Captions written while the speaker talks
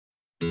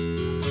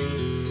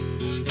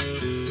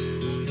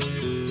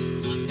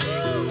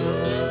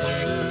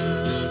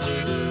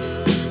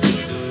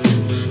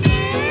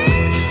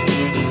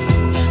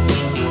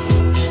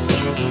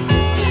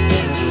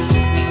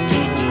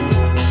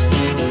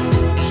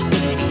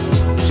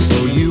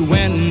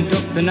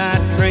the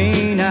night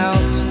train out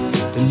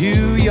to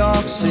New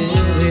York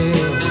City.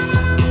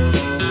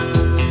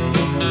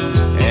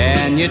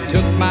 And you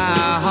took my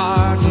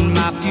heart and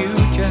my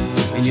future,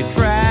 and you're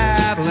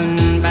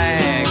traveling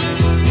back.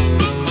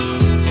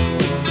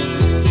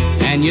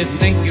 And you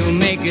think you'll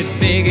make it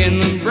big in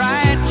the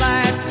bright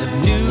lights of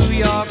New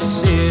York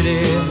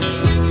City.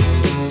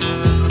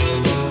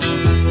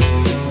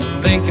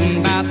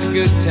 Thinking about the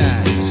good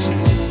times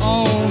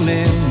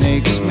only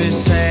makes me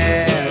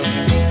sad.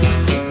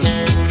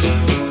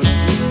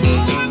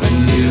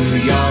 New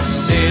York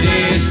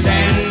City,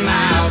 send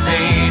my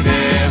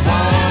baby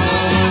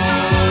home,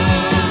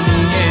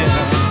 yeah.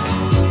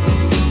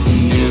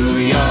 New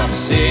York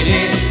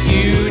City,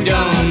 you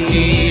don't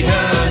need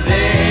her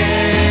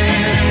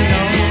there,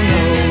 no,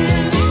 no.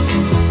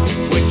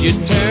 Would you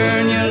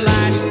turn your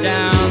lights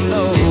down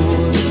low?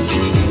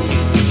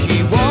 She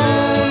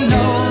won't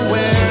know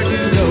where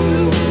to go,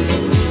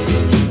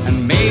 and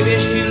maybe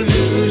she'll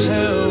lose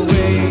her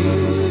way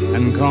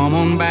and come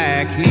on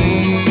back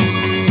here.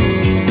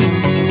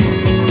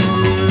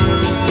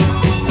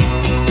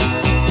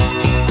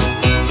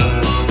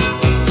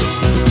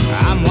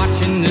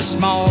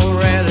 Small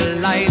red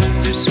light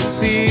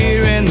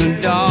disappear in the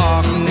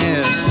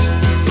darkness,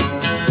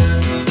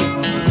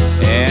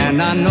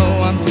 and I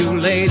know I'm too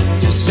late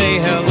to say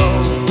hello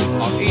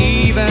or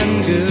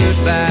even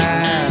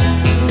goodbye.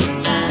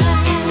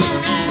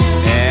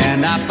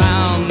 And I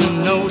found the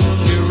note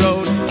you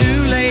wrote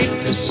too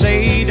late to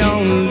say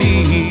don't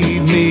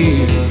leave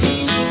me.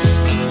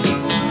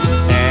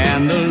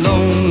 And the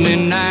lonely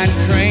night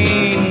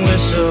train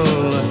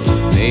whistle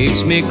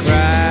makes me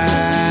cry.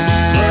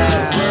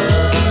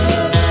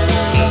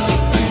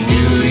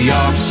 New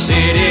York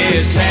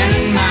City,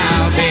 send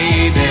my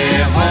baby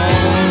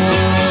home,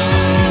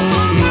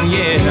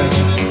 yeah.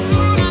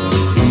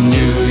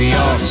 New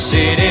York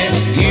City,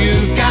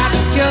 you've got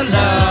your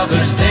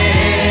lovers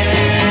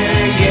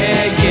there,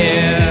 yeah,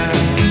 yeah.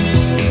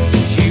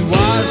 She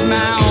was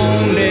my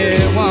only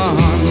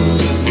one.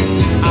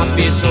 I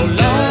feel so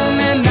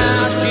lonely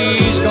now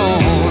she's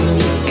gone.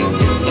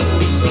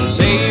 So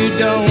say you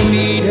don't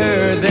need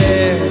her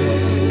there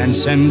and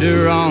send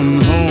her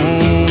on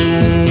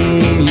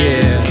home,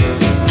 yeah.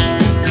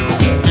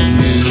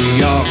 New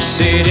York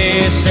City,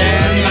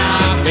 send my